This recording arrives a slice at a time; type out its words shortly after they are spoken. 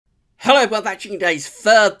Hello, welcome back to today's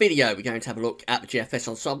third video. We're going to have a look at the GFS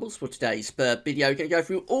Ensembles for today's third video. We're going to go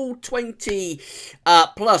through all 20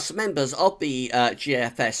 plus members of the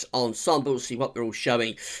GFS Ensemble, see what they're all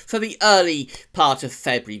showing for the early part of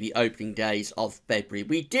February, the opening days of February.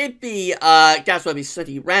 We did the Gazweb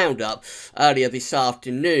City Roundup earlier this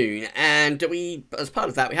afternoon, and as part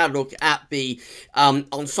of that, we had a look at the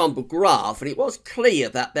ensemble graph, and it was clear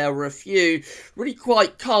that there were a few really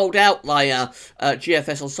quite cold outlier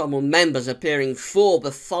GFS Ensemble members appearing for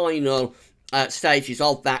the final stages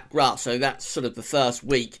of that graph. So that's sort of the first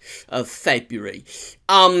week of February.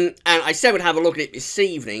 And I said we'd have a look at it this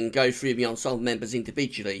evening, go through the ensemble members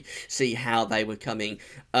individually, see how they were coming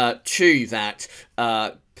to that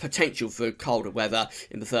potential for colder weather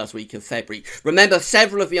in the first week of February. Remember,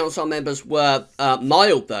 several of the ensemble members were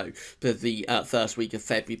mild, though, for the first week of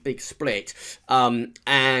February. Big split. So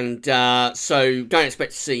don't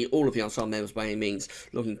expect to see all of the ensemble members by any means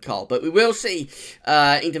looking cold. But we will see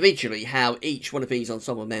individually how each one of these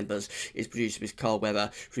ensemble members is producing this cold weather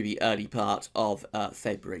through the early part of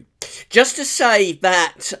February. Just to say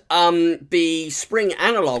that the Spring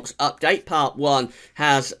Analogues update, part 1,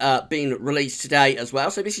 has been released today as well.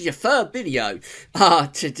 So this is your third video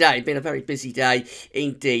today. Been a very busy day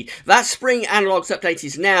indeed. That Spring Analogues update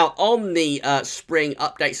is now on the Spring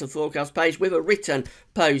Updates and Forecast page with a written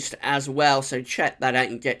post as well. So check that out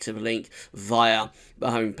and get to the link via the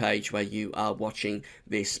homepage where you are watching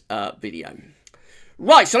this video.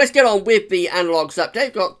 Right, so let's get on with the analogues update.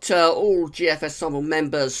 We've got all GFS Ensemble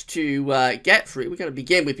members to get through. We're going to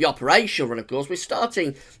begin with the operational run, of course. We're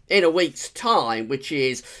starting in a week's time, which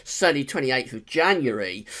is Sunday, 28th of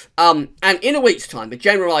January. And in a week's time, the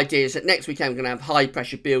general idea is that next weekend we're going to have high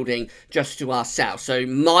pressure building just to our south. So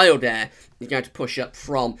mild air is going to push up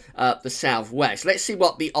from the southwest. Let's see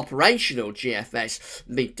what the operational GFS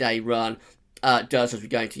midday run does as we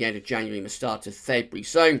go into the end of January and the start of February.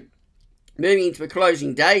 So moving into the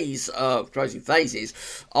closing phases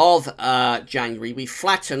of January, we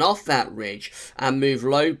flatten off that ridge and move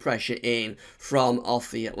low pressure in from off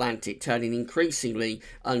the Atlantic, turning increasingly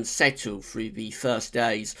unsettled through the first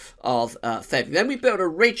days of February. Then we build a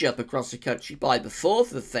ridge up across the country by the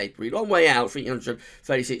 4th of February, long way out,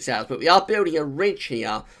 336 hours, but we are building a ridge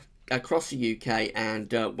here across the UK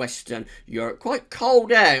and Western Europe. Quite cold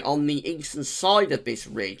air on the eastern side of this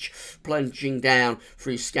ridge, plunging down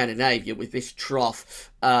through Scandinavia with this trough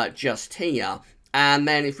just here. And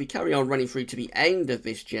then if we carry on running through to the end of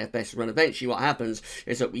this GFS run, eventually what happens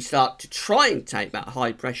is that we start to try and take that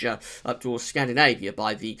high pressure up towards Scandinavia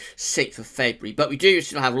by the 6th of February. But we do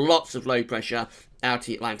still have lots of low pressure out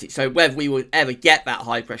the Atlantic. So whether we would ever get that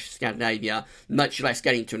high pressure Scandinavia, much less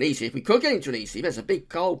getting to an easterly, if we could get into an easterly, there's a big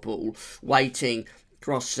cold pool waiting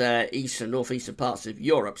across northeastern parts of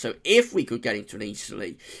Europe. So if we could get into an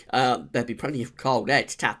easterly, there'd be plenty of cold air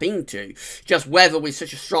to tap into. Just whether with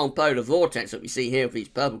such a strong polar vortex that we see here with these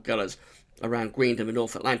purple colours around Greenland and the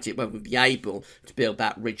North Atlantic, whether we'd be able to build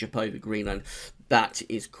that ridge up over Greenland, that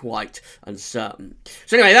is quite uncertain.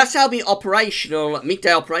 So anyway, that's how the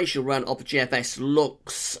midday operational run of the GFS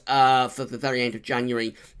looks for the very end of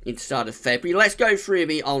January into the start of February. Let's go through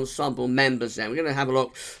the ensemble members then. We're going to have a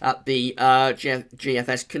look at the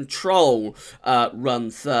GFS control run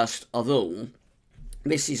first of all.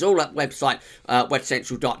 This is all at website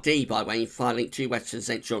westcentral.de, by the way. You can find a link to Western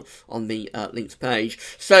Central on the links page.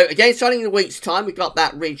 So again, starting in a week's time, we've got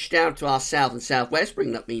that ridge down to our south and southwest,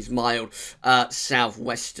 bringing up these mild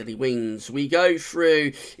southwesterly winds. We go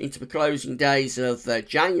through into the closing days of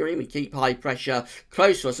January. We keep high pressure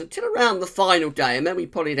close to us until around the final day, and then we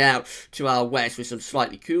pull it out to our west with some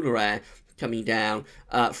slightly cooler air coming down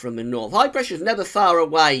from the north. High pressure is never far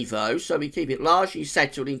away, though, so we keep it largely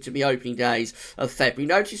settled into the opening days of February.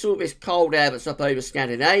 Notice all this cold air that's up over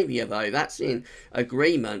Scandinavia, though. That's in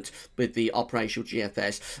agreement with the operational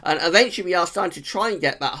GFS. And eventually we are starting to try and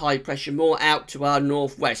get that high pressure more out to our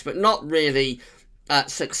northwest, but not really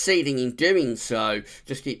succeeding in doing so.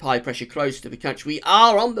 Just keep high pressure close to the country. We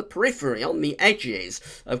are on the periphery, on the edges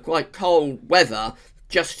of quite cold weather,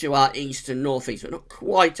 just to our east and northeast. We're not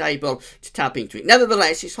quite able to tap into it.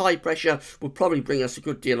 Nevertheless, this high pressure will probably bring us a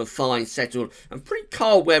good deal of fine, settled, and pretty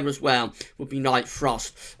cold weather as well. Will be night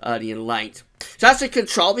frost early and late. So that's the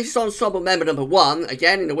control. This is ensemble member number 1.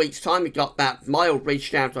 Again, in a week's time, we've got that mild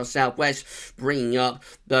ridge down to our southwest, bringing up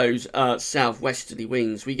those southwesterly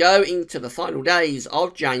winds. We go into the final days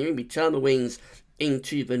of January. We turn the winds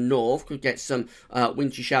into the north. Could get some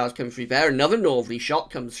wintry showers coming through there. Another northerly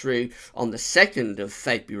shot comes through on the 2nd of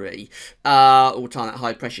February. All the time that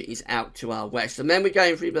high pressure is out to our west. And then we're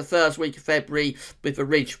going through the first week of February with the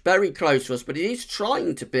ridge very close to us, but it is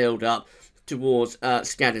trying to build up towards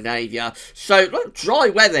Scandinavia. So a lot of dry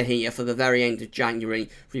weather here for the very end of January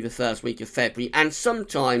through the first week of February, and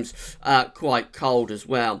sometimes quite cold as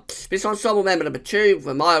well. This ensemble member number 2,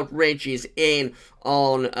 the mild ridge, is in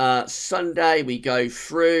on Sunday. We go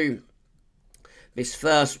through this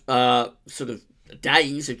first sort of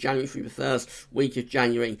days of January through the first week of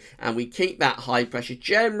January, and we keep that high pressure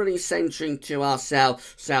generally centering to our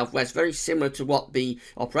southwest, very similar to what the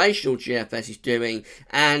operational GFS is doing.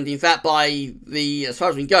 And in fact, by the, as far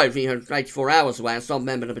as we can go, 384 hours away, ensemble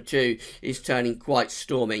member number 2 is turning quite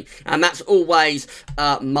stormy, and that's always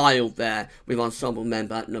mild there with ensemble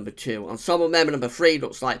member number 2. Ensemble member number 3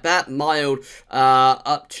 looks like that, mild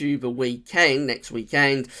up to the weekend, next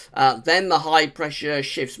weekend. Then the high pressure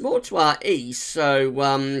shifts more to our east. So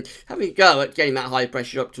having a go at getting that high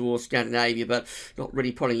pressure up towards Scandinavia, but not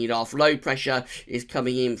really pulling it off. Low pressure is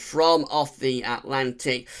coming in from off the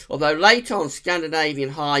Atlantic, although late on Scandinavian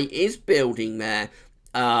high is building there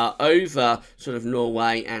over sort of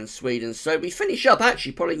Norway and Sweden. So we finish up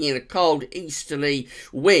actually pulling in a cold easterly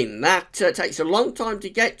wind. That takes a long time to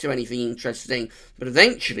get to anything interesting, but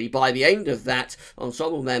eventually by the end of that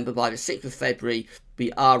ensemble member, by the 6th of February,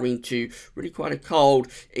 we are into really quite a cold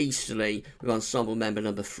easterly with ensemble member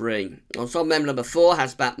number 3. Ensemble member number 4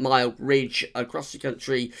 has that mild ridge across the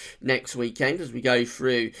country next weekend as we go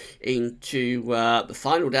through into the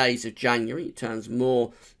final days of January. It turns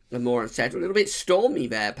more and more unsettled, a little bit stormy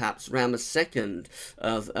there, perhaps around the 2nd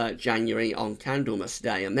of January on Candlemas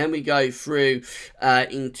Day, and then we go through further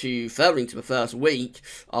into the first week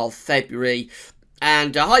of February.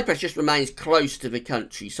 And high pressure just remains close to the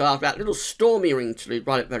country. So after that little stormier interlude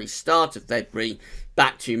right at the very start of February,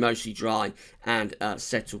 back to mostly dry and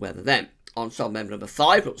settled weather then. Ensemble member number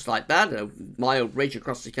 5 looks like that, a mild ridge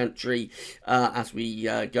across the country as we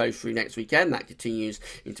go through next weekend. That continues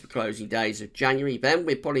into the closing days of January. Then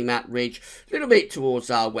we're pulling that ridge a little bit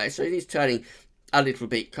towards our west, so it is turning a little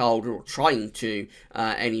bit colder, or trying to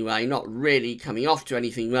anyway, not really coming off to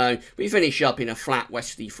anything though. We finish up in a flat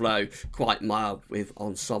westerly flow, quite mild, with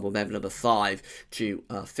ensemble member number 5 to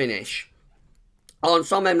finish.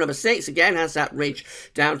 Ensemble member number 6 again has that ridge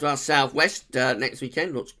down to our southwest next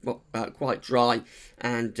weekend. Looks quite dry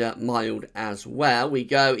and mild as well. We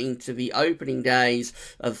go into the opening days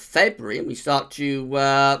of February and we start to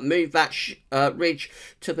move that ridge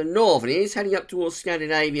to the north, and it is heading up towards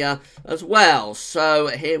Scandinavia as well. So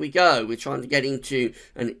here we go, we're trying to get into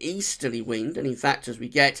an easterly wind, and in fact as we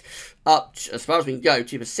get up as far as we can go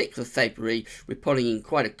to the 6th of February, we're pulling in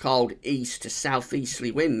quite a cold east to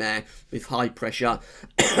southeasterly wind there with high pressure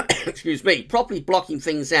excuse me, properly blocking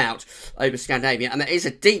things out over Scandinavia. And there is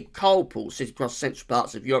a deep cold pool sitting across central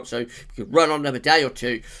parts of Europe, so if we could run on another day or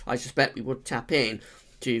two, I suspect we would tap in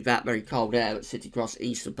to that very cold air that sits across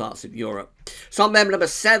eastern parts of Europe. So member number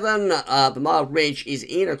 7, the mild ridge is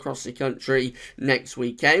in across the country next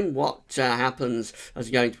weekend. What happens as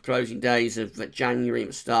we go into the closing days of January and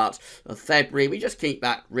the start of February? We just keep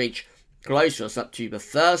that ridge close to us up to the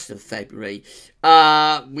 1st of February.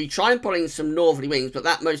 We try and pull in some northerly winds, but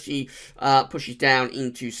that mostly pushes down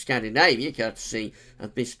into Scandinavia, courtesy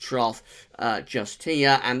of this trough just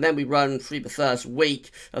here. And then we run through the first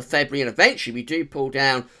week of February, and eventually we do pull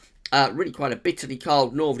down really quite a bitterly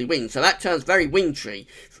cold northerly wind. So that turns very wintry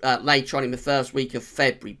later on in the first week of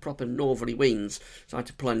February. Proper northerly winds start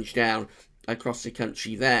to plunge down across the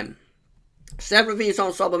country then. Several of these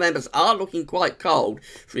ensemble members are looking quite cold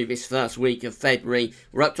through this first week of February.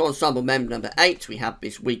 We're up to ensemble member number 8. We have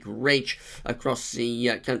this weak ridge across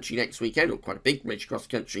the country next weekend, or quite a big ridge across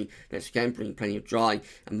the country next weekend, bringing plenty of dry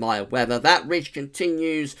and mild weather. That ridge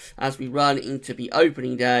continues as we run into the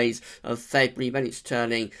opening days of February. Then it's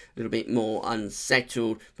turning a little bit more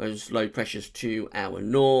unsettled, those low pressures to our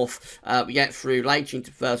north. We get through later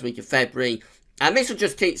into the first week of February, and this will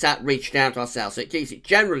just keeps that ridge down to our south, so it keeps it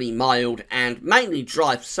generally mild and mainly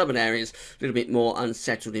dry for southern areas, a little bit more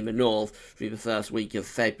unsettled in the north through the first week of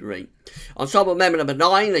February. Ensemble member number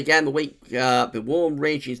 9, again the warm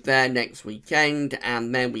ridge is there next weekend,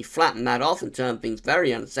 and then we flatten that off and turn things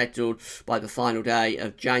very unsettled by the final day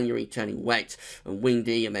of January, turning wet and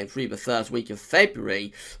windy, and then through the first week of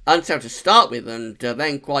February, unsettled to start with, and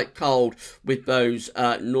then quite cold with those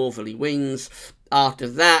northerly winds. After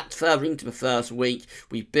that, further into the first week,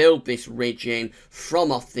 we build this ridge in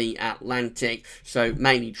from off the Atlantic, so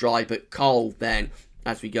mainly dry but cold then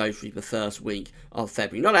as we go through the first week of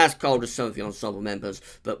February. Not as cold as some of the ensemble members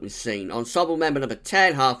that we've seen. Ensemble member number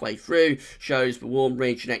 10, halfway through, shows the warm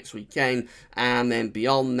ridge next weekend, and then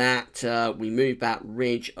beyond that, we move that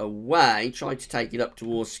ridge away, try to take it up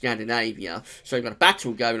towards Scandinavia. So we've got a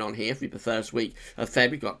battle going on here through the first week of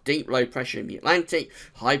February. We've got deep low pressure in the Atlantic,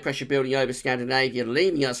 high pressure building over Scandinavia,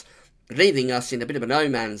 leaving us in a bit of a no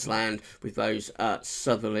man's land with those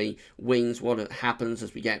southerly winds. What happens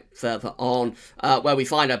as we get further on, where we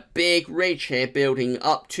find a big ridge here building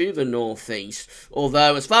up to the northeast,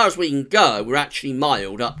 although as far as we can go, we're actually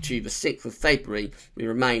mild up to the 6th of February. We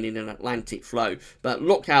remain in an Atlantic flow, but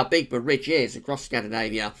look how big the ridge is across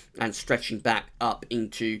Scandinavia and stretching back up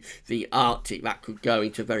into the Arctic. That could go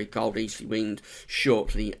into a very cold easterly wind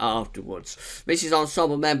shortly afterwards. This is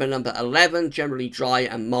ensemble member number 11, generally dry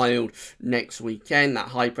and mild next weekend. That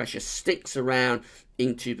high pressure sticks around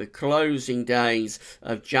into the closing days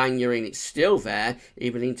of January, and it's still there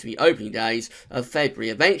even into the opening days of February.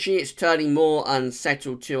 Eventually it's turning more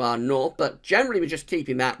unsettled to our north, but generally we're just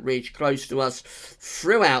keeping that ridge close to us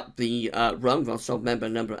throughout the run of ensemble member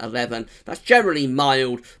number 11. That's generally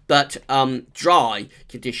mild but dry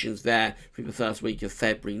conditions there through the first week of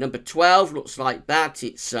February. Number 12 looks like that.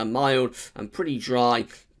 It's mild and pretty dry,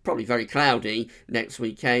 probably very cloudy next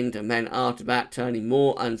weekend, and then after that turning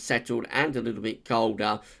more unsettled and a little bit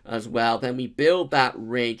colder as well. Then we build that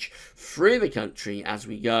ridge through the country as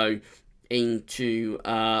we go into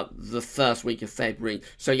the first week of February.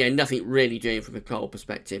 So yeah, nothing really doing from a cold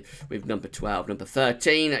perspective with number 12. Number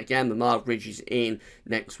 13, again, the mild ridge is in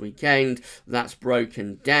next weekend. That's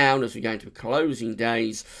broken down as we go into the closing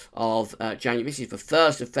days of January. This is the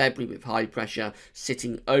 1st of February with high pressure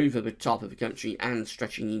sitting over the top of the country and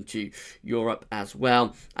stretching into Europe as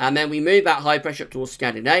well. And then we move that high pressure up towards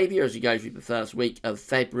Scandinavia as we go through the first week of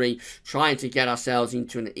February, trying to get ourselves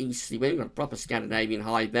into an easterly wind. We've got a proper Scandinavian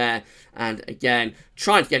high there. And again,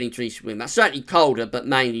 trying to get into easterly wind. That's certainly colder, but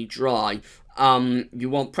mainly dry. You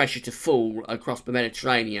want pressure to fall across the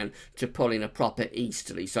Mediterranean to pull in a proper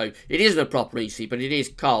easterly. So it isn't a proper easterly, but it is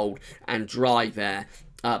cold and dry there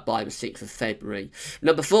by the 6th of February.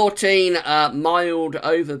 Number 14, mild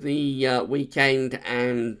over the weekend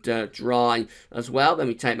and dry as well. Then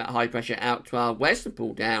we take that high pressure out to our west and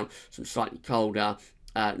pull down some slightly colder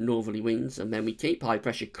northerly winds, and then we keep high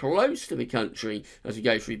pressure close to the country as we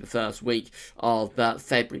go through the first week of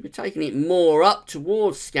February. We're taking it more up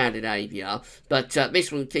towards Scandinavia, but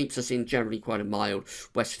this one keeps us in generally quite a mild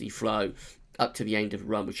westerly flow up to the end of the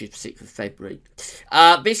run, which is the 6th of February.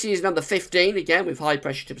 This is number 15, again, with high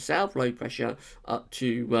pressure to the south, low pressure up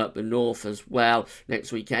to the north as well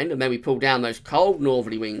next weekend. And then we pull down those cold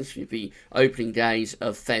northerly winds for the opening days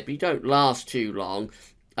of February. Don't last too long.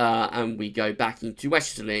 And we go back into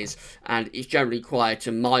westerlies, and it's generally quiet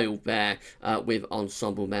and mild there with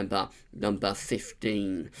ensemble member number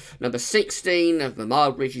 15. Number 16, the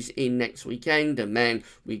mild ridge is in next weekend, and then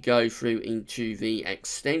we go through into the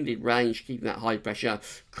extended range, keeping that high pressure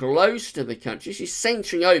close to the country. This is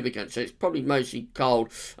centering over the country, so it's probably mostly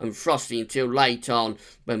cold and frosty until late on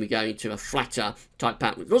when we go into a flatter type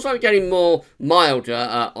pattern. Also, we're getting more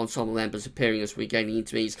milder ensemble members appearing as we're getting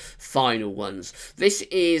into these final ones. This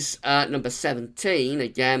is number 17,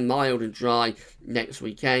 again mild and dry next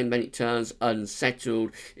weekend. Then it turns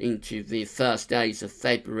unsettled into the first days of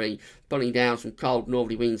February, pulling down some cold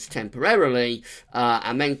northerly winds temporarily,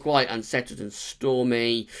 and then quite unsettled and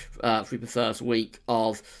stormy through the first week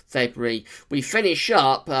of February. We finish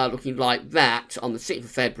up looking like that on the 6th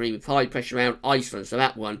of February with high pressure around Iceland, so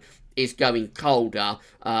that one is going colder,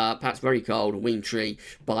 perhaps very cold and wintry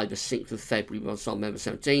by the 6th of February on ensemble member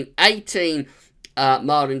 17. 18,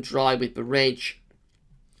 mild and dry with the ridge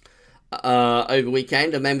over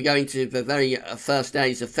weekend, and then we go into the very first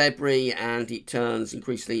days of February, and it turns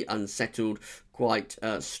increasingly unsettled, quite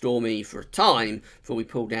stormy for a time before we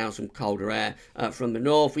pull down some colder air from the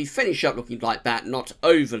north. We finish up looking like that, not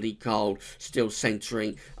overly cold, still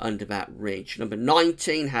centering under that ridge. Number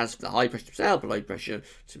 19 has the high pressure to the south, low pressure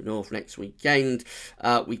to the north next weekend.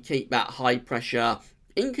 We keep that high pressure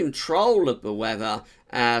in control of the weather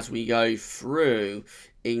as we go through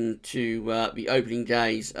into the opening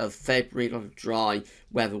days of February. A lot of dry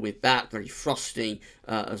weather with that, very frosty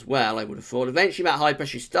as well, I would have thought. Eventually that high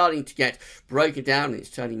pressure is starting to get broken down, and it's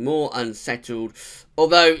turning more unsettled,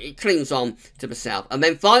 although it clings on to the south. And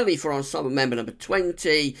then finally for ensemble member number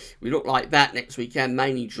 20, we look like that next weekend,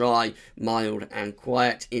 mainly dry, mild and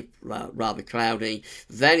quiet, if rather cloudy.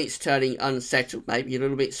 Then it's turning unsettled, maybe a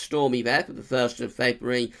little bit stormy there for the 1st of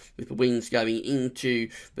February, with the winds going into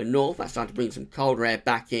the north. That's starting to bring some colder air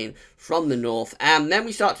back in from the north, and then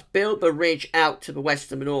we start to build the ridge out to the west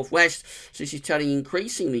west and the northwest. So this is turning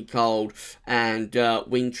increasingly cold and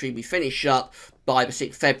wintry. We finish up by the 6th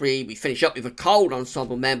of February. We finish up with a cold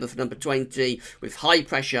ensemble member for number 20, with high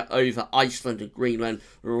pressure over Iceland and Greenland,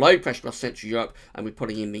 low pressure across Central Europe, and we're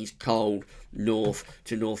putting in these cold north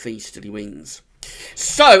to northeasterly winds.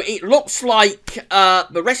 So it looks like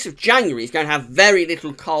the rest of January is going to have very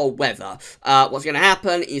little cold weather. What's going to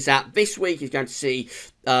happen is that this week is going to see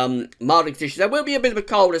milder conditions. There will be a bit of a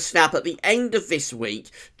colder snap at the end of this week,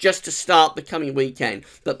 just to start the coming weekend.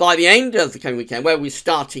 But by the end of the coming weekend, where we're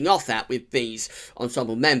starting off at with these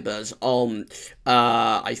ensemble members on,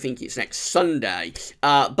 I think it's next Sunday,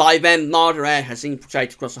 by then milder air has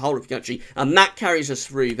infiltrated across the whole of the country, and that carries us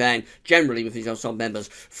through then, generally with these ensemble members,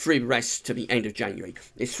 through the rest to the end of January.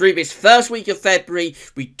 It's through this first week of February,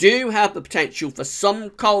 we do have the potential for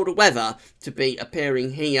some colder weather to be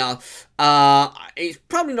appearing here. It's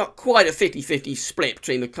probably not quite a 50-50 split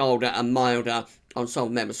between the colder and milder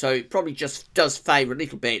ensemble members, so it probably just does favour a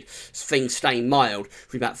little bit things staying mild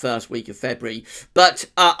for that first week of February. But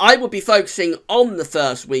I will be focusing on the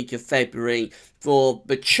first week of February for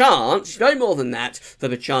the chance, no more than that, for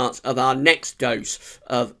the chance of our next dose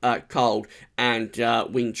of cold and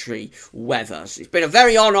wintry weather. So it's been a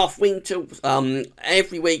very on-off winter.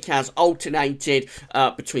 Every week has alternated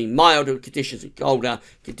between milder conditions and colder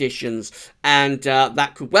conditions, and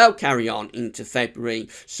that could well carry on into February.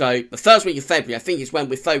 So the first week of February, I think, is when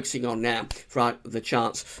we're focusing on now for the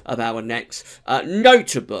chance of our next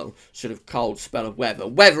notable sort of cold spell of weather.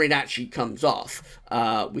 Whether it actually comes off,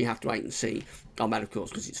 we have to wait and see on that, of course,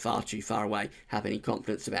 because it's far too far away to have any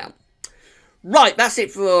confidence about. Right, that's it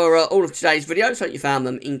for all of today's videos. Hope you found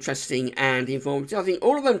them interesting and informative. I think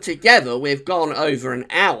all of them together, we've gone over an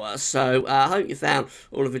hour, so I hope you found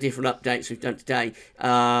all of the different updates we've done today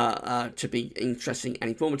to be interesting and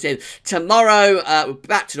informative. Tomorrow, we're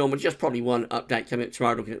back to normal, just probably one update coming up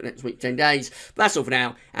tomorrow, looking at the next week, 10 days. But that's all for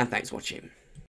now, and thanks for watching.